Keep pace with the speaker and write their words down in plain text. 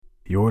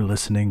You're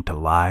listening to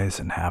Lies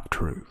and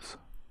Half-Truths,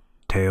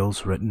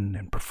 tales written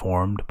and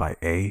performed by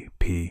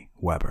A.P.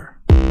 Weber.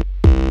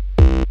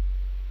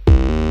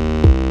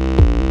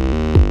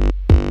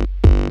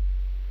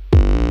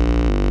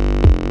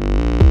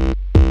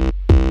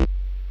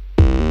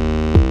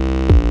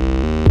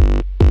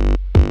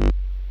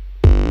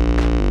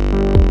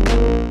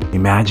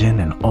 Imagine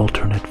an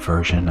alternate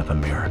version of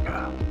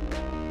America,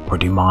 where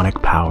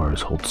demonic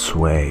powers hold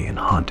sway in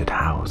haunted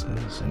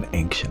houses and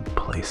ancient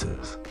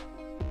places.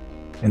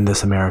 In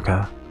this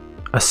America,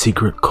 a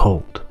secret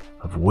cult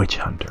of witch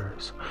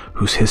hunters,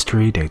 whose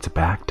history dates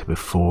back to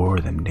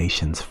before the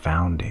nation's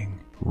founding,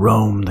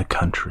 roam the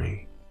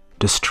country,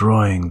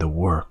 destroying the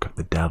work of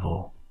the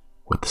devil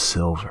with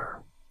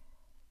silver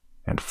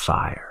and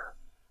fire.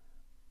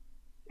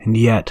 And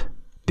yet,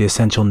 the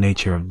essential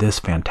nature of this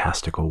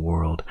fantastical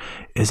world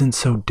isn't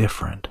so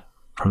different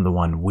from the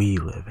one we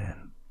live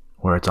in,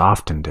 where it's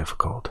often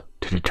difficult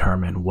to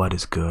determine what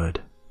is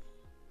good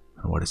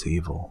and what is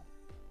evil.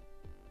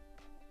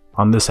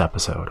 On this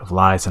episode of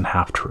Lies and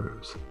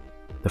Half-Truths,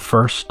 the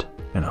first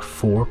in a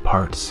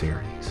 4-part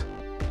series,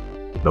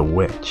 The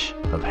Witch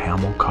of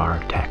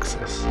Hamilcar,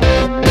 Texas.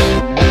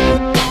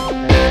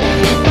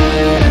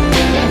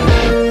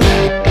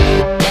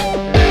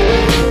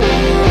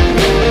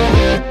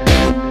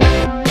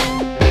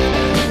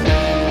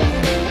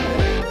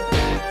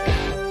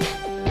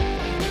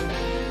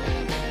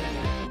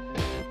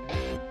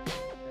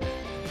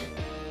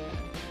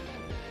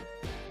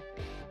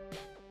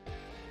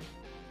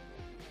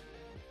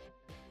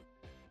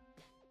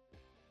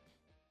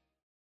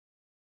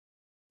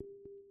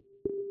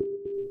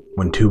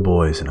 When two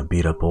boys in a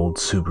beat-up old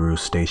Subaru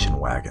station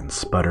wagon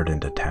sputtered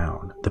into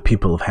town, the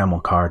people of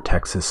Hamilcar,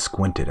 Texas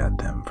squinted at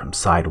them from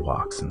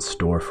sidewalks and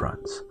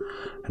storefronts,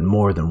 and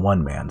more than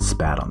one man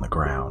spat on the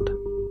ground.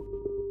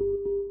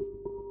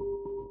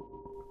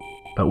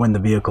 But when the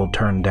vehicle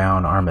turned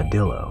down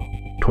Armadillo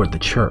toward the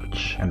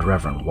church and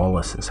Reverend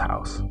Wallace's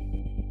house,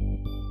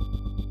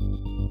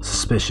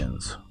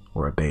 suspicions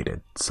were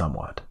abated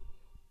somewhat.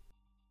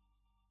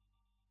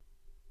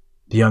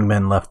 The young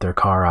men left their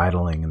car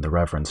idling in the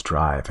Reverend's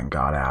drive and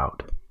got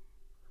out.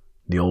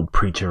 The old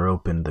preacher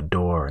opened the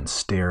door and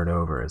stared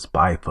over his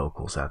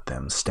bifocals at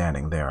them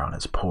standing there on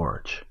his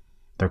porch.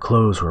 Their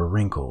clothes were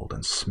wrinkled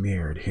and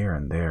smeared here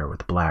and there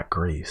with black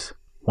grease.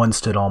 One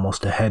stood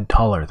almost a head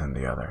taller than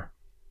the other,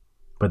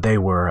 but they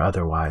were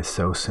otherwise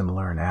so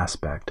similar in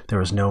aspect there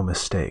was no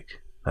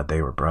mistake that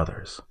they were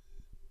brothers.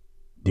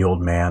 The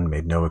old man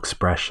made no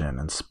expression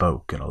and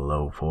spoke in a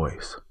low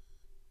voice.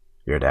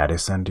 "Your daddy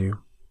send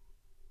you?"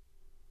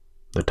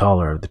 The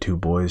taller of the two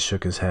boys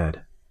shook his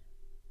head.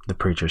 The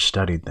preacher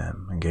studied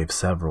them and gave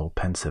several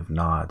pensive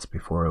nods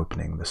before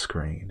opening the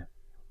screen.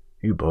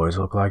 "You boys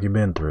look like you've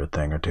been through a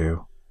thing or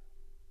two."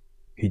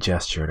 He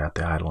gestured at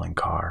the idling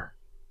car.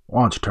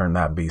 "Why don't you turn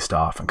that beast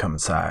off and come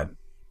inside?"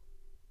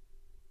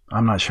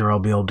 "I'm not sure I'll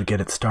be able to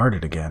get it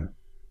started again,"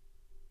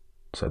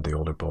 said the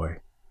older boy.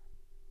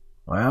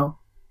 "Well,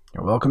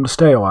 you're welcome to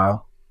stay a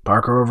while.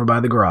 Park her over by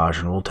the garage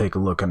and we'll take a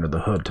look under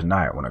the hood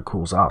tonight when it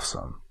cools off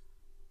some."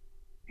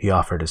 He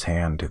offered his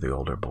hand to the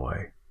older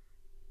boy.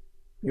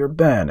 "You're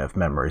Ben, if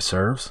memory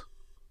serves."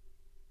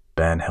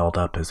 Ben held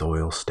up his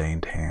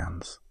oil-stained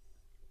hands.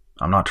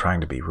 "I'm not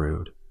trying to be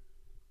rude.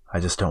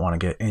 I just don't want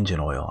to get engine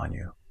oil on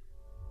you."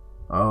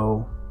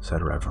 "Oh,"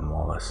 said Reverend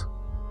Wallace,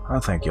 "I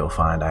think you'll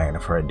find I ain't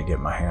afraid to get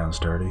my hands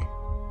dirty."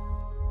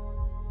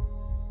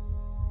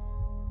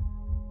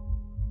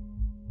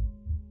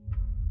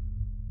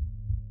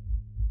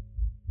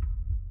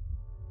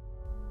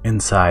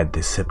 Inside,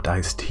 they sipped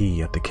iced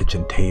tea at the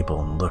kitchen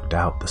table and looked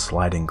out the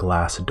sliding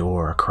glass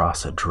door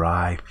across a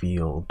dry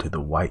field to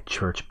the white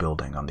church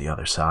building on the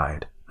other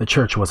side. The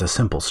church was a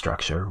simple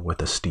structure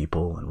with a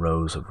steeple and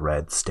rows of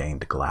red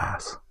stained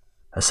glass.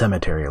 A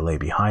cemetery lay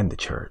behind the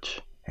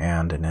church,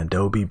 and an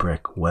adobe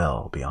brick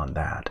well beyond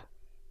that.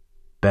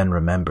 Ben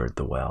remembered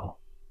the well.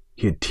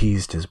 He had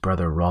teased his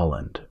brother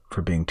Roland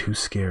for being too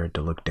scared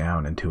to look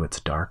down into its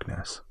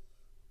darkness.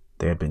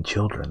 They had been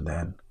children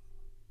then.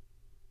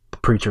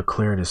 The preacher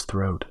cleared his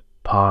throat,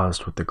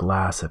 paused with the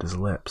glass at his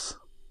lips.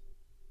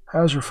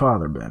 "How's your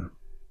father been?"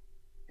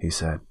 he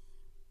said,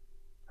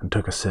 and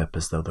took a sip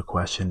as though the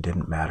question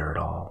didn't matter at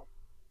all.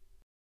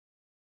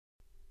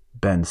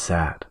 Ben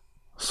sat,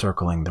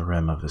 circling the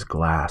rim of his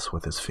glass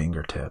with his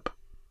fingertip.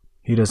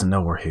 "He doesn't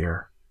know we're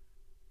here."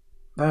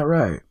 "That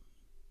right?"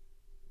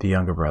 The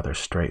younger brother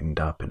straightened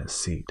up in his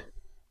seat.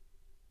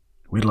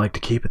 "We'd like to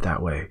keep it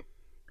that way,"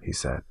 he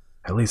said,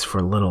 "at least for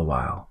a little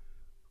while."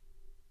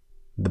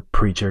 The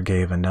preacher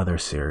gave another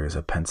series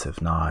of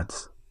pensive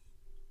nods.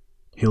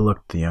 He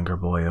looked the younger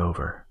boy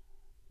over.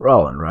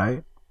 "Roland,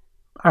 right?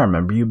 I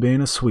remember you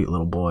being a sweet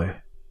little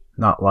boy.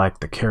 Not like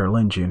the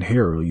Carolingian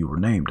hero you were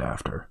named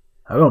after.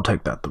 Now don't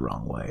take that the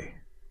wrong way.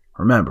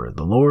 Remember,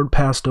 the Lord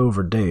passed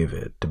over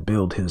David to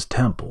build his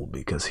temple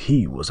because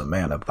he was a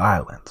man of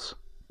violence.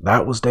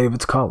 That was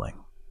David's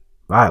calling.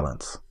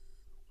 Violence.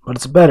 But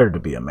it's better to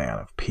be a man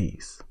of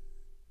peace.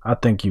 I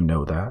think you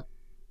know that.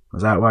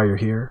 Is that why you're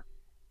here?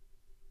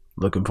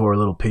 Looking for a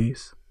little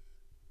peace?"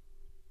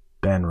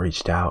 Ben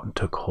reached out and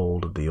took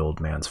hold of the old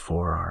man's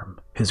forearm,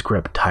 his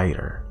grip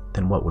tighter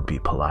than what would be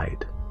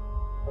polite.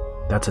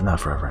 "That's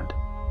enough, Reverend.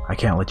 I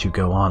can't let you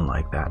go on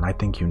like that, and I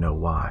think you know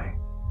why."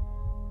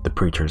 The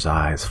preacher's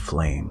eyes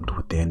flamed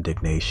with the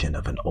indignation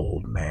of an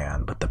old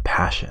man, but the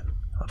passion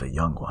of a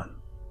young one.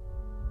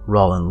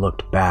 Roland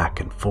looked back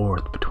and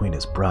forth between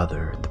his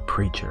brother and the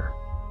preacher.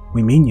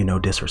 "We mean you no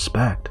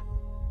disrespect,"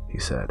 he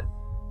said.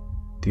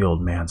 The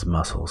old man's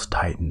muscles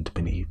tightened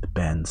beneath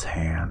Ben's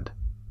hand.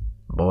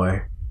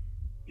 "Boy,"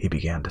 he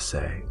began to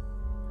say,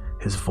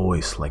 his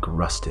voice like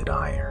rusted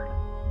iron.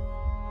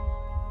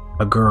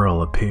 A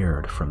girl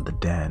appeared from the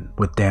den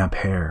with damp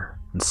hair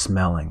and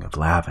smelling of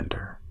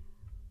lavender.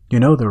 "You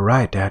know they're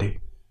right, Daddy,"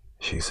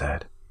 she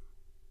said.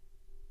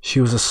 She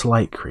was a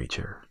slight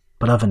creature,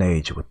 but of an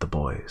age with the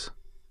boys.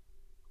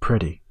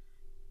 Pretty.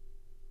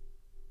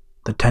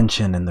 The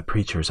tension in the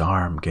preacher's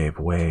arm gave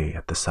way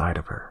at the sight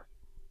of her.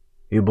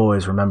 "You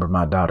boys remember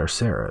my daughter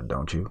Sarah,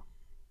 don't you?"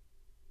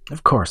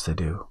 "Of course they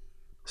do,"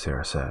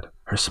 Sarah said,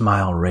 her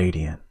smile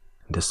radiant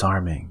and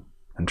disarming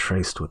and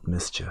traced with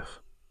mischief.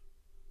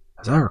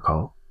 "As I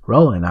recall,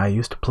 Roland and I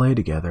used to play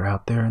together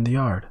out there in the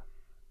yard.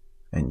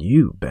 And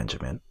you,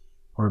 Benjamin,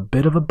 were a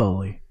bit of a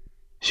bully."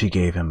 She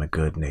gave him a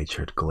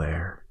good-natured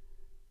glare.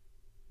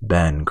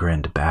 Ben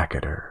grinned back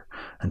at her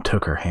and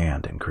took her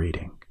hand in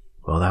greeting.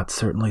 "Well, that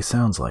certainly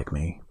sounds like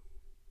me."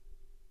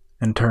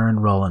 In turn,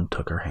 Roland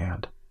took her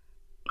hand.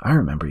 "I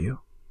remember you.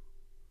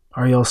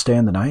 Are you all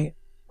staying the night?"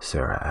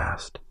 Sarah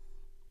asked.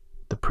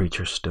 The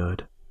preacher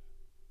stood.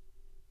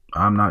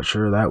 "I'm not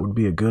sure that would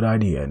be a good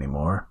idea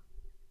anymore."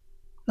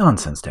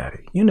 "Nonsense,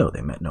 Daddy. You know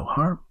they meant no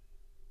harm."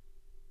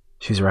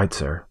 "She's right,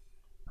 sir,"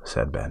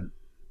 said Ben.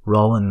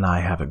 "Roland and I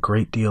have a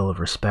great deal of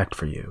respect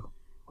for you.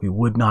 We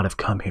would not have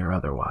come here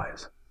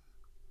otherwise.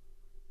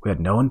 We had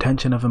no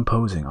intention of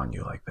imposing on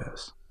you like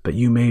this, but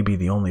you may be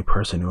the only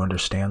person who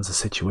understands the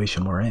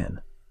situation we're in."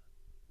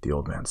 The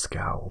old man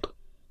scowled.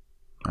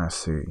 "I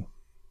see,"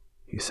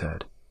 he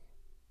said.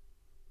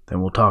 "Then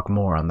we'll talk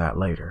more on that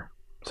later.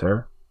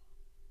 Sarah,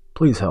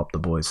 please help the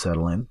boys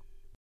settle in."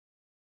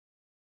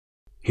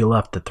 He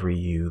left the three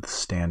youths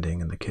standing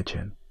in the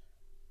kitchen.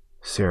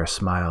 Sarah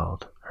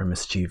smiled her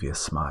mischievous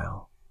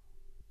smile.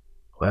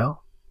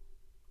 "Well,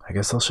 I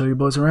guess I'll show you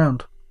boys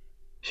around,"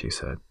 she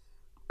said.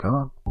 "Come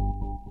on."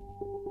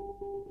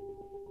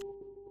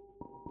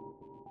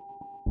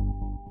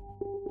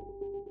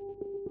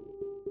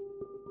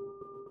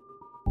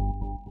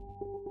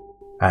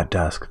 At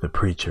dusk, the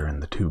preacher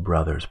and the two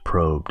brothers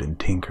probed and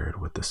tinkered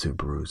with the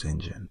Subaru's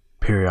engine,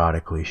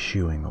 periodically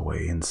shooing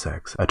away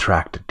insects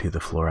attracted to the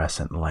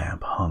fluorescent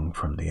lamp hung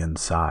from the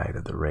inside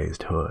of the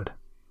raised hood.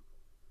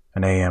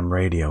 An AM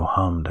radio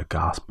hummed a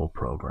gospel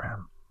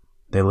program.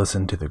 They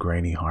listened to the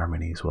grainy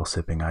harmonies while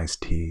sipping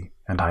iced tea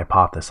and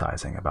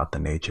hypothesizing about the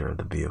nature of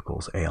the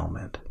vehicle's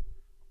ailment.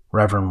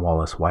 Reverend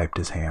Wallace wiped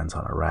his hands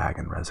on a rag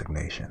in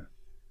resignation.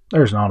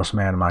 "There's an honest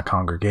man in my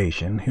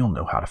congregation. He'll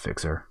know how to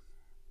fix her."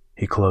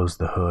 He closed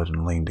the hood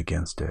and leaned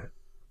against it.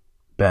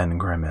 Ben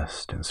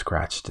grimaced and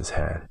scratched his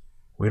head.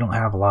 "We don't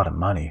have a lot of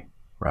money,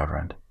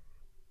 Reverend."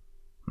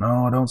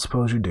 "No, I don't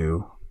suppose you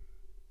do."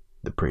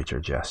 The preacher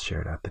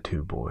gestured at the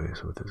two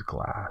boys with his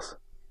glass.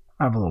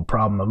 "I have a little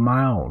problem of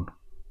my own.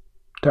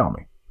 Tell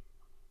me,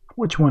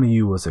 which one of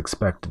you was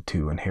expected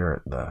to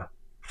inherit the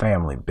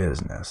family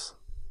business,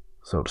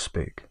 so to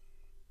speak?"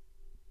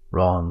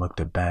 Roland looked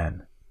at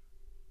Ben.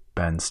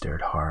 Ben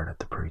stared hard at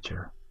the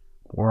preacher.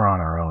 "We're on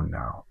our own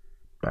now,"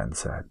 Ben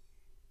said.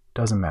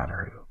 "Doesn't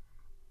matter who."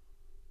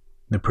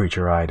 The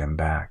preacher eyed him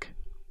back.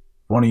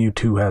 "If one of you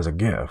two has a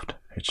gift,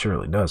 it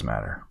surely does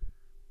matter."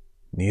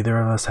 "Neither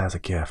of us has a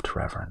gift,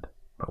 Reverend,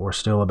 but we're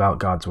still about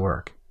God's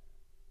work."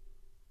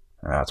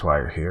 "That's why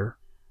you're here?"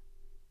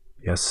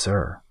 "Yes,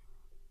 sir."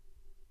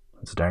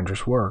 "It's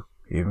dangerous work.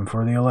 Even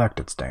for the elect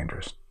it's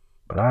dangerous.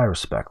 But I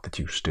respect that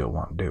you still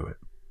want to do it.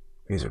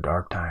 These are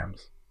dark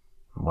times.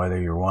 And whether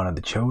you're one of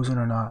the chosen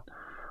or not,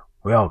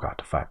 we all got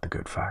to fight the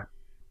good fight.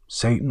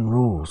 Satan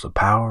rules the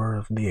power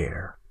of the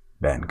air."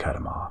 Ben cut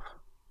him off.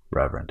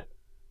 "Reverend."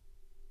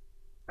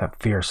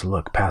 That fierce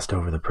look passed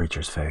over the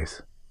preacher's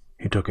face.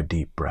 He took a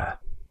deep breath.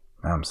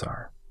 "I'm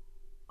sorry.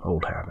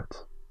 Old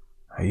habits.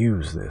 I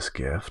use this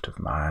gift of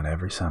mine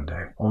every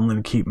Sunday, only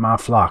to keep my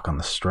flock on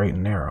the straight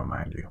and narrow,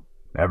 mind you.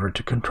 Never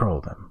to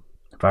control them.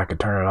 If I could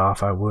turn it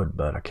off, I would,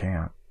 but I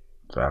can't,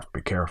 so I have to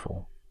be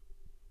careful.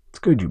 It's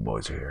good you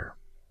boys are here,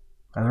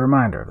 as a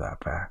reminder of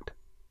that fact."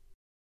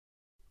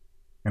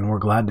 "And we're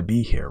glad to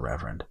be here,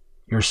 Reverend.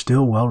 You're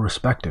still well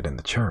respected in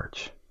the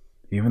church,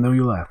 even though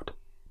you left.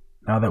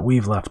 Now that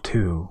we've left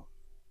too,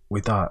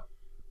 we thought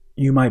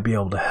you might be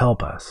able to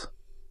help us."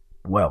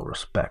 "Well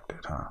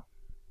respected, huh?"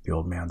 the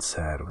old man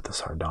said with a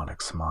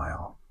sardonic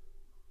smile.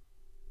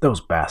 "Those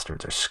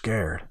bastards are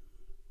scared.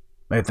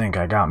 They think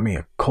I got me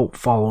a cult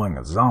following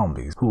of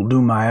zombies who'll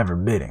do my every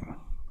bidding.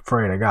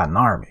 Afraid I got an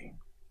army.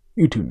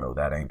 You two know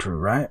that ain't true,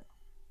 right?"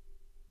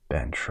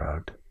 Ben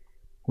shrugged.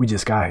 "We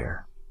just got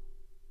here.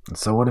 And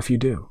so what if you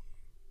do?"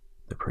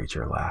 The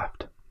preacher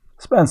laughed.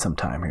 "Spend some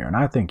time here, and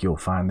I think you'll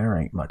find there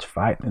ain't much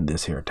fighting in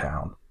this here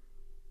town.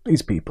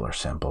 These people are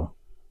simple.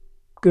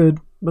 Good,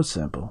 but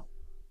simple.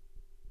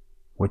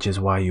 Which is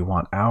why you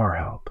want our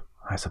help,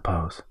 I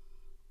suppose,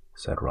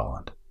 said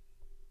Roland.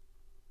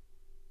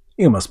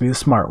 You must be the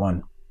smart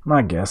one.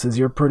 My guess is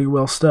you're pretty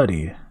well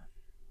studied.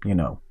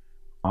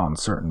 On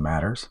certain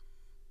matters.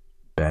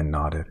 Ben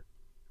nodded.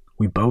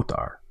 We both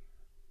are.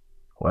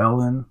 Well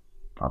then,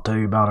 I'll tell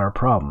you about our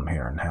problem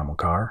here in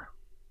Hamilcar,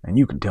 and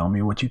you can tell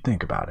me what you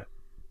think about it.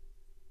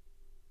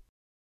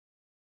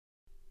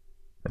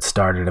 It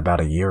started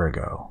about a year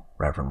ago,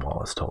 Reverend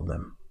Wallace told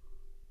them.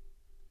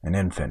 An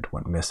infant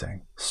went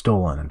missing,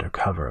 stolen under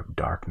cover of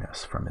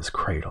darkness from his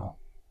cradle.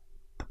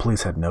 The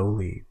police had no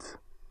leads.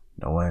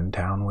 No one in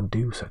town would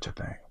do such a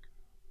thing.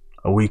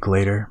 A week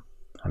later,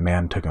 a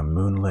man took a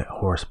moonlit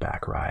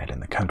horseback ride in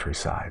the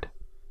countryside.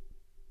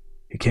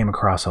 He came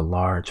across a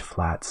large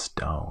flat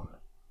stone.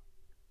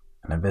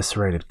 An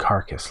eviscerated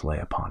carcass lay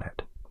upon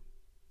it.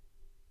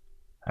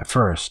 At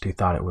first, he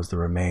thought it was the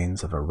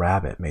remains of a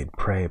rabbit made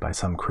prey by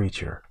some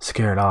creature,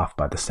 scared off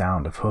by the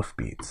sound of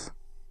hoofbeats.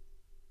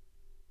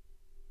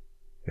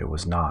 It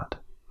was not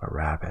a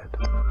rabbit.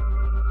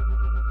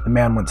 The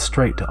man went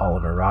straight to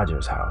Oliver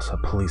Rogers' house, a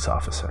police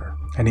officer,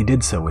 and he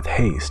did so with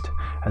haste,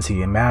 as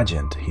he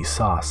imagined he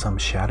saw some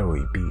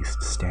shadowy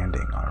beast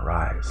standing on a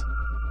rise,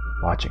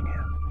 watching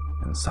him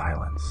in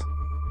silence.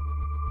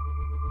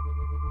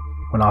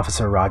 When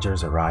Officer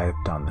Rogers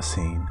arrived on the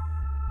scene,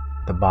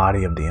 the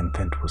body of the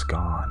infant was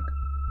gone.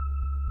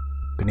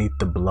 Beneath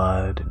the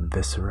blood and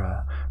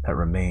viscera that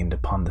remained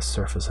upon the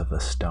surface of the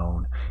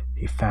stone,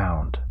 he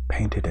found,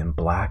 painted in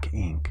black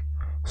ink,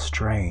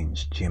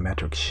 strange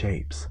geometric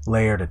shapes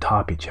layered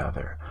atop each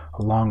other,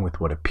 along with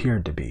what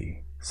appeared to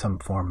be some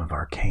form of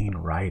arcane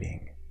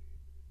writing.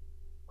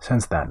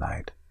 Since that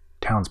night,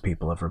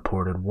 townspeople have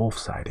reported wolf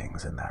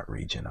sightings in that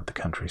region of the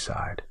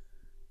countryside,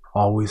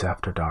 always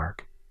after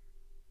dark.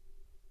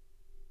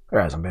 There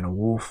hasn't been a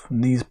wolf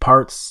in these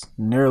parts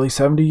in nearly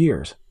 70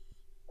 years,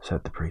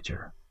 said the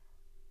preacher.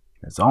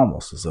 It's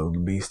almost as though the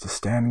beast is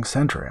standing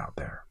sentry out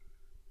there.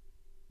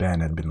 Ben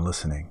had been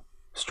listening,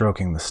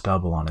 stroking the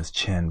stubble on his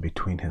chin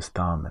between his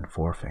thumb and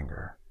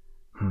forefinger.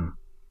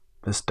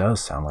 This does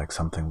sound like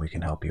something we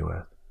can help you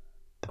with.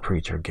 The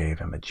preacher gave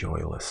him a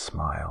joyless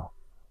smile.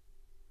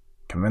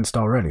 Convinced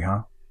already,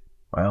 huh?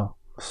 Well,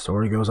 the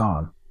story goes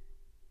on.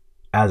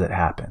 As it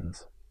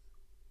happens,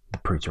 the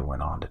preacher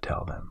went on to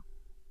tell them,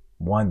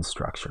 one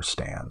structure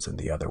stands in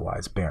the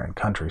otherwise barren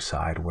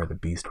countryside where the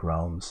beast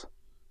roams.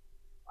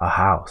 A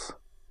house.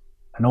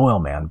 An oil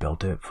man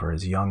built it for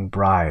his young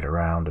bride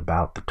around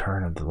about the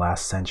turn of the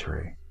last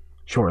century.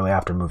 Shortly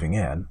after moving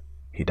in,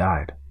 he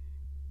died.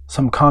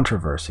 Some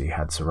controversy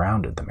had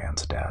surrounded the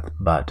man's death,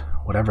 but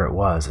whatever it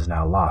was is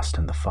now lost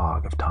in the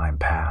fog of time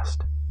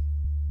past.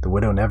 The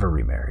widow never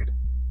remarried.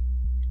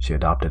 She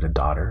adopted a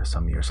daughter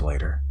some years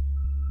later.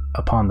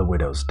 Upon the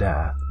widow's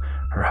death,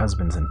 her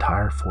husband's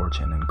entire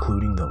fortune,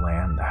 including the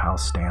land the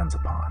house stands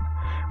upon,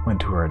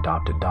 went to her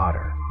adopted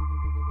daughter.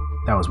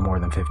 That was more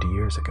than 50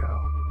 years ago.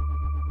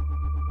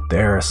 The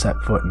heiress set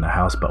foot in the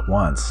house but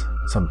once,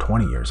 some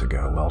 20 years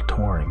ago, while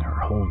touring her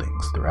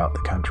holdings throughout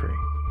the country.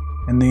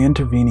 In the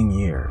intervening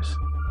years,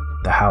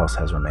 the house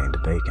has remained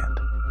vacant.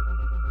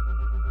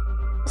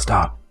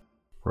 Stop,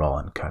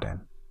 Roland cut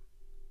in.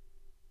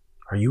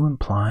 Are you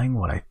implying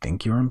what I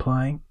think you're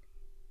implying?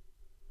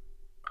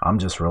 I'm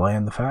just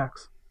relaying the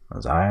facts,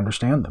 as I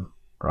understand them.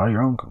 Draw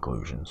your own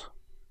conclusions.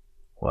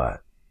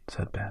 What?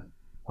 Said Ben.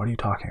 What are you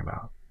talking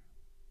about?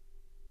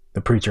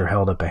 The preacher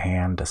held up a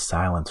hand to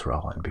silence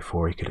Roland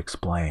before he could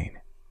explain.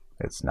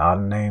 It's not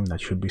a name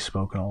that should be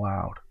spoken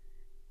aloud.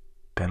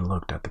 Ben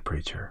looked at the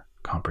preacher,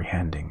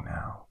 comprehending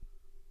now.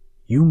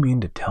 You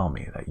mean to tell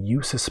me that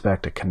you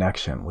suspect a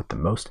connection with the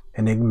most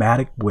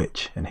enigmatic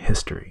witch in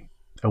history,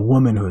 a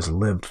woman who has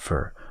lived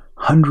for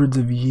hundreds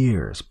of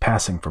years,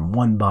 passing from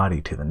one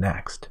body to the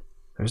next?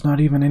 There's not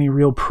even any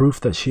real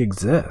proof that she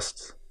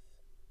exists.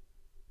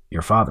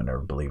 Your father never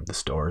believed the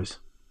stories.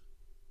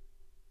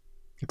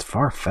 It's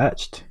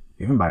far-fetched,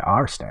 even by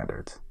our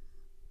standards.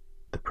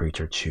 The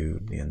preacher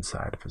chewed the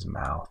inside of his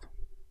mouth.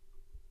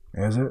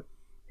 Is it?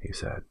 He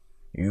said.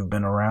 You've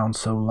been around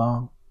so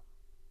long?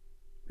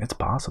 It's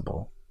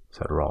possible,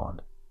 said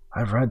Roland.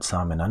 I've read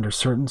some, and under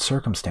certain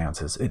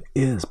circumstances, it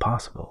is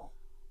possible.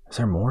 Is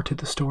there more to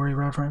the story,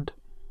 Reverend?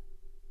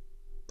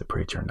 The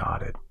preacher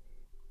nodded.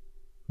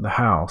 The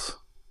house,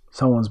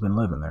 someone's been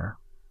living there,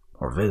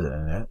 or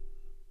visiting it.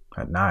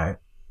 At night,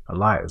 a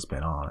light has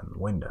been on in the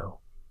window.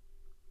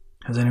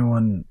 Has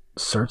anyone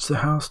searched the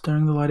house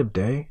during the light of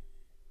day?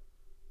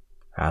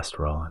 Asked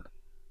Roland.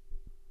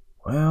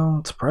 Well,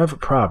 it's private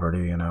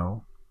property,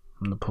 and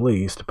the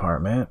police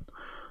department,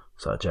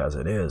 such as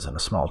it is in a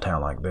small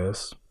town like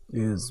this,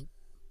 is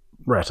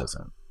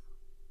reticent.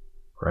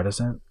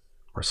 Reticent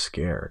or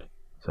scared?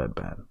 Said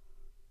Ben.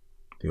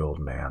 The old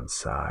man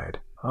sighed.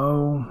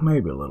 Oh,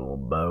 maybe a little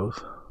of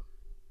both.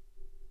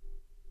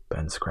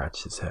 Ben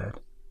scratched his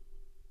head.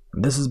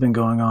 And this has been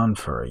going on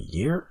for a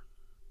year?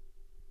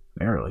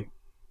 Nearly.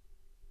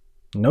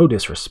 No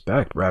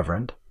disrespect,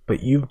 Reverend,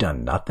 but you've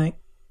done nothing?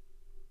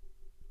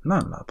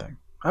 Not nothing.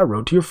 I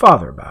wrote to your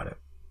father about it.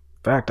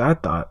 In fact, I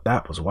thought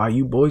that was why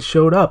you boys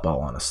showed up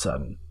all on a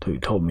sudden, till you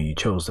told me you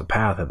chose the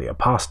path of the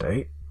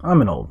apostate.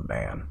 I'm an old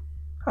man.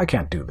 I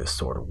can't do this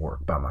sort of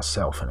work by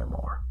myself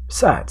anymore.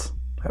 Besides,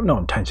 I have no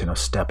intention of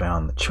stepping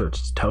on the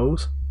church's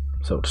toes,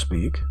 so to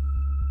speak.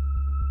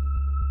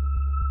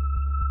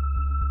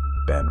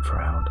 Ben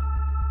frowned.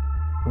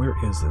 Where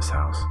is this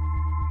house?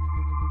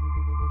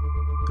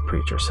 The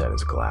preacher set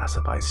his glass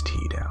of iced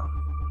tea down.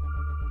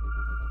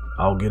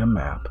 I'll get a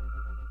map.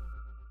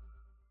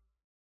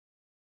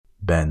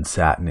 Ben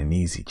sat in an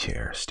easy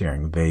chair,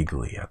 staring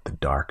vaguely at the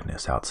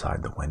darkness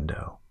outside the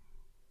window.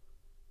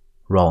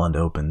 Roland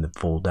opened the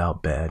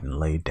fold-out bed and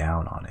laid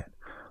down on it,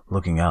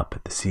 looking up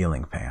at the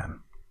ceiling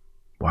fan.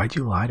 Why'd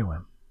you lie to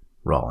him?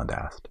 Roland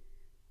asked.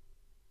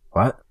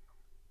 What?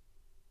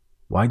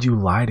 Why'd you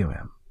lie to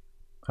him?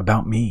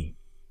 About me?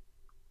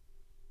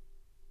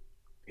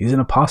 He's an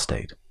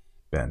apostate,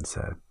 Ben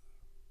said.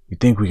 You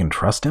think we can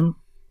trust him?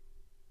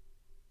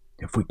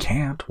 If we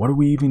can't, what are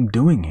we even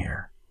doing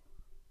here?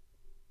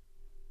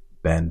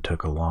 Ben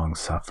took a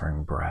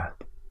long-suffering breath.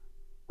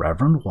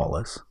 Reverend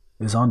Wallace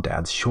is on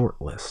Dad's short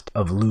list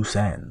of loose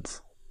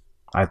ends.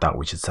 I thought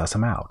we should suss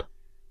him out.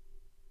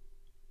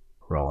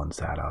 Roland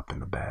sat up in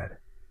the bed.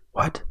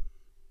 What?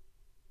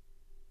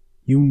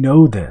 You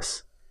know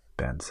this,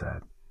 Ben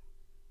said.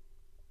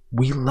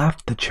 We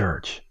left the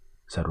church,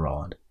 said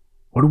Roland.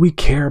 What do we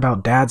care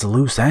about Dad's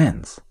loose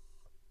ends?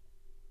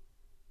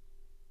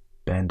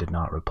 Ben did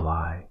not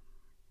reply.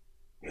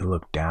 He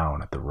looked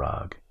down at the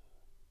rug.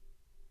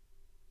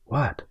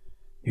 What?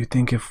 You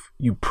think if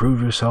you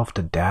prove yourself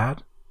to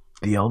Dad,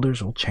 the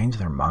elders will change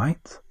their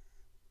minds?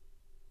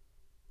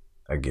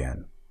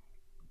 Again,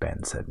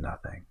 Ben said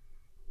nothing.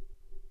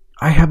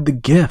 I have the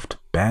gift,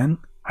 Ben.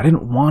 I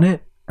didn't want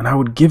it, and I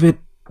would give it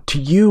to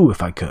you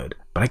if I could,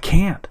 but I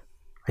can't.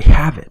 I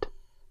have it.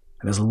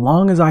 And as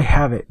long as I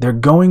have it, they're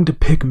going to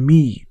pick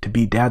me to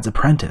be Dad's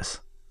apprentice.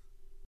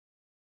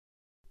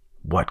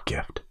 What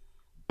gift?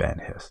 Ben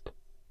hissed.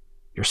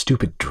 Your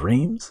stupid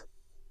dreams?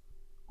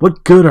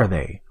 What good are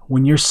they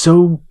when you're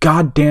so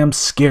goddamn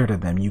scared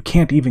of them you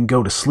can't even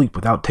go to sleep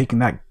without taking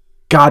that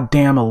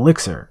goddamn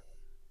elixir?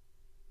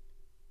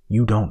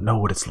 You don't know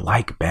what it's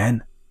like,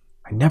 Ben.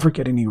 I never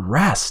get any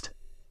rest.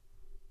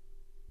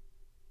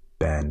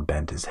 Ben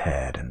bent his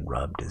head and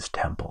rubbed his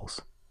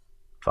temples.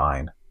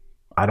 Fine,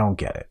 I don't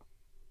get it.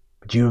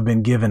 But you have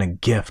been given a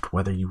gift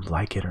whether you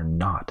like it or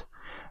not,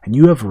 and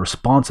you have a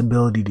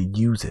responsibility to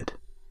use it.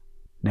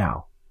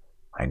 Now,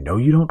 I know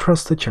you don't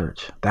trust the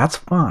church. That's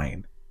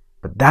fine.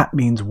 But that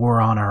means we're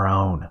on our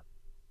own.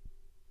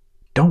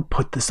 Don't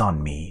put this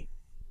on me,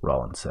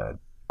 Roland said.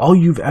 All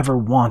you've ever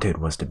wanted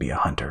was to be a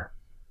hunter.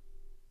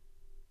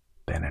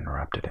 Ben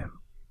interrupted him.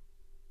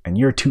 And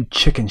you're too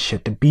chicken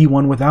shit to be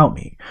one without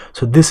me,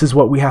 so this is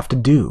what we have to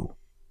do.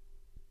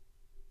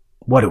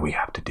 What do we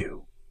have to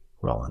do?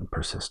 Roland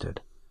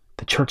persisted.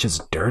 The church's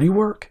dirty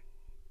work?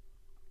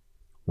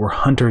 We're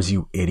hunters,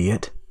 you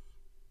idiot,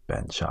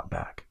 Ben shot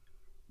back.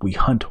 We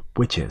hunt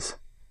witches.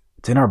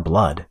 It's in our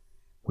blood.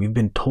 We've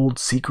been told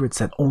secrets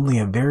that only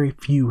a very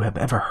few have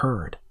ever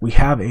heard. We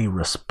have a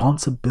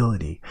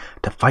responsibility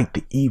to fight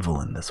the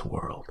evil in this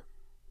world.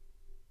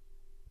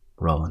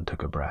 Roland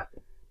took a breath.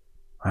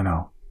 I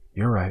know,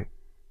 you're right.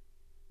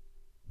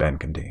 Ben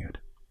continued.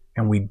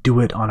 And we do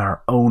it on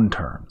our own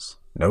terms.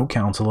 No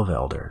council of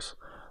elders.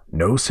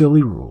 No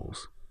silly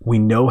rules. We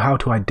know how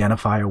to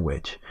identify a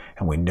witch,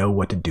 and we know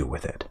what to do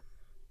with it.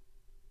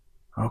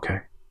 Okay.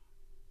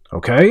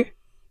 Okay?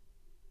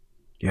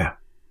 Yeah.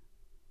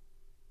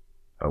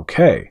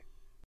 Okay.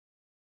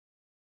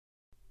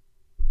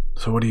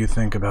 So what do you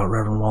think about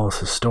Reverend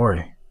Wallace's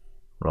story?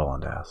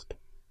 Roland asked.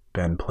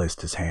 Ben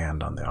placed his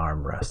hand on the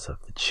armrests of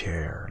the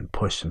chair and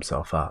pushed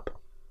himself up.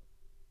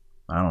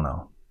 I don't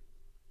know.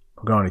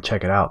 We're going to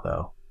check it out,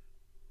 though.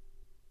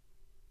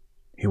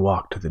 He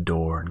walked to the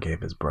door and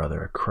gave his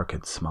brother a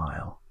crooked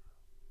smile.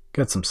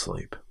 Get some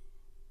sleep.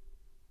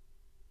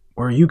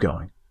 Where are you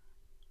going?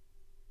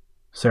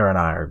 Sarah and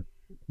I are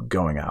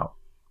going out.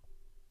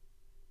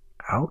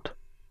 Out?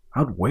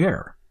 Out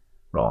where?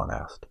 Roland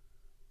asked.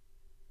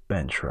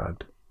 Ben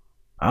shrugged.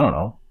 I don't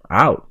know.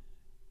 Out.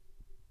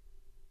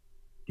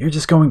 You're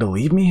just going to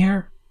leave me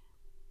here?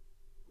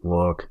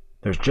 Look,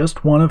 there's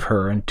just one of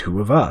her and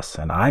two of us,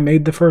 and I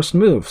made the first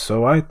move,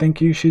 so I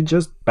think you should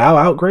just bow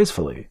out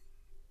gracefully.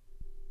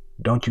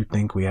 Don't you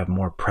think we have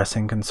more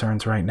pressing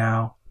concerns right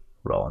now?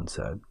 Roland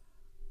said.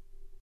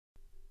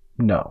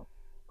 No.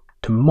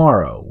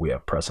 Tomorrow we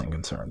have pressing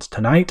concerns.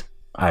 Tonight,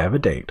 I have a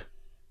date.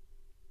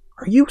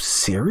 Are you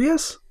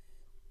serious?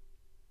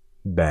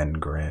 Ben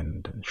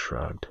grinned and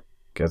shrugged.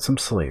 Get some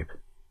sleep,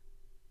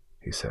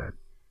 he said,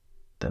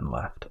 then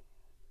left.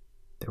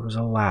 There was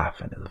a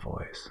laugh in his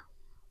voice.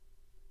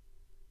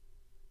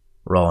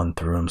 Roland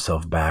threw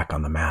himself back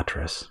on the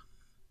mattress.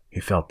 He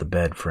felt the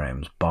bed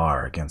frame's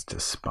bar against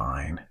his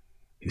spine.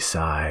 He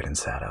sighed and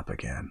sat up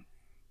again.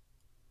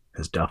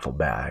 His duffel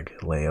bag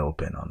lay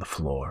open on the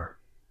floor.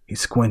 He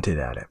squinted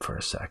at it for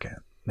a second,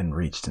 then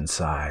reached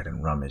inside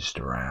and rummaged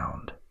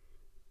around.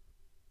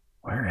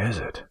 Where is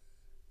it?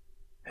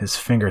 His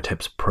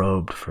fingertips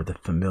probed for the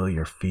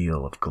familiar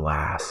feel of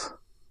glass,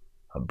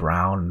 a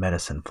brown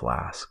medicine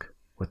flask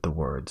with the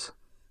words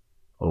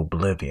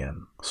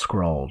Oblivion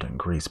scrawled in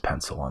grease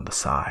pencil on the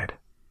side.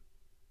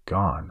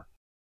 Gone.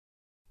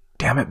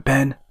 "Damn it,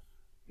 Ben,"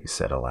 he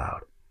said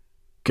aloud.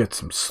 "Get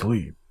some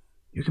sleep.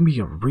 You can be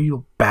a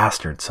real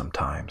bastard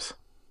sometimes."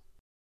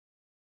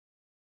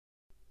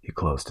 He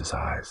closed his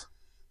eyes.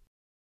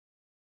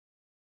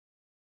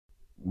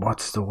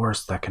 What's the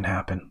worst that can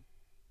happen?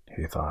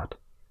 He thought.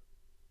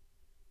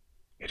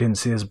 He didn't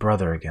see his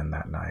brother again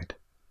that night.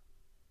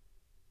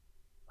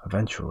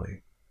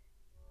 Eventually,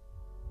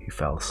 he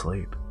fell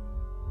asleep.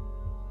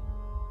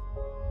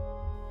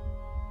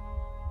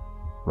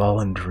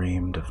 Roland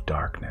dreamed of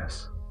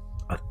darkness,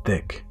 a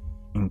thick,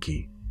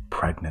 inky,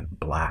 pregnant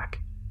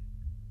black.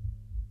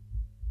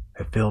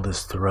 It filled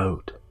his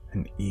throat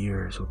and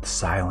ears with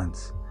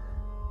silence,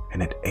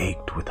 and it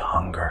ached with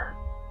hunger.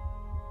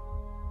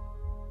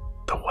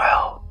 The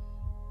well,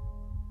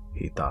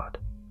 he thought.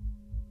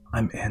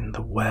 I'm in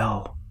the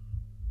well.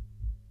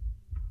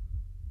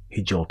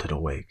 He jolted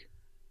awake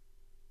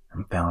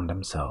and found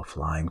himself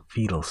lying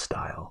fetal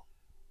style,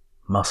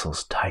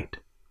 muscles tight,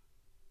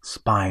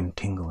 spine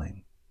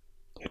tingling.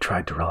 He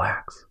tried to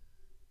relax.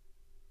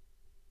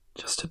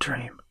 Just a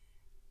dream,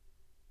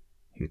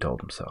 he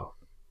told himself.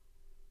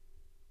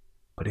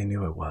 But he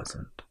knew it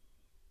wasn't.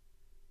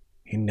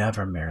 He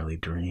never merely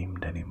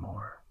dreamed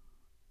anymore.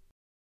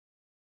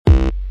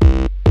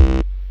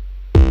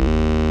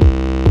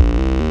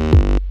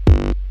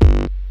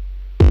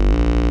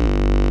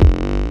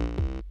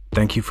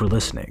 Thank you for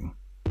listening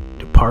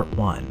to Part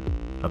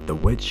 1 of The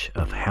Witch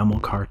of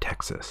Hamilcar,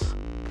 Texas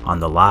on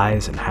the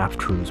Lies and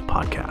Half-Truths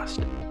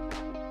podcast.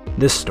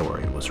 This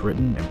story was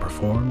written and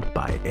performed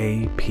by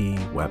A.P.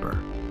 Weber.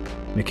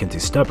 Mackenzie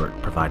Stubbart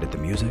provided the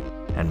music,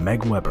 and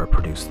Meg Weber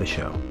produced the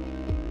show.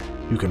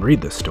 You can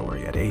read this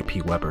story at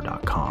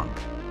apweber.com.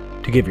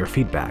 To give your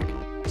feedback,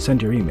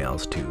 send your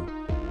emails to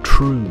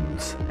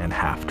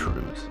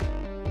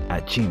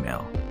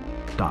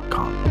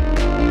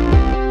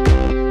truthsandhalftruths@gmail.com.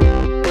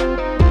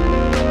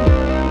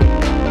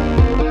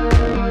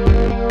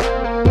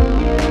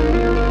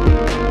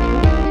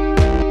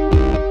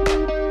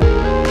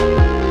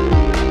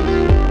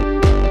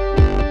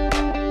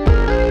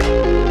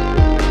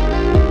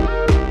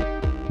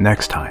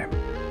 Next time,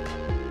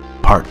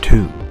 Part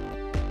 2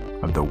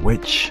 of The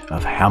Witch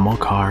of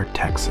Hamilcar,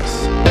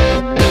 Texas.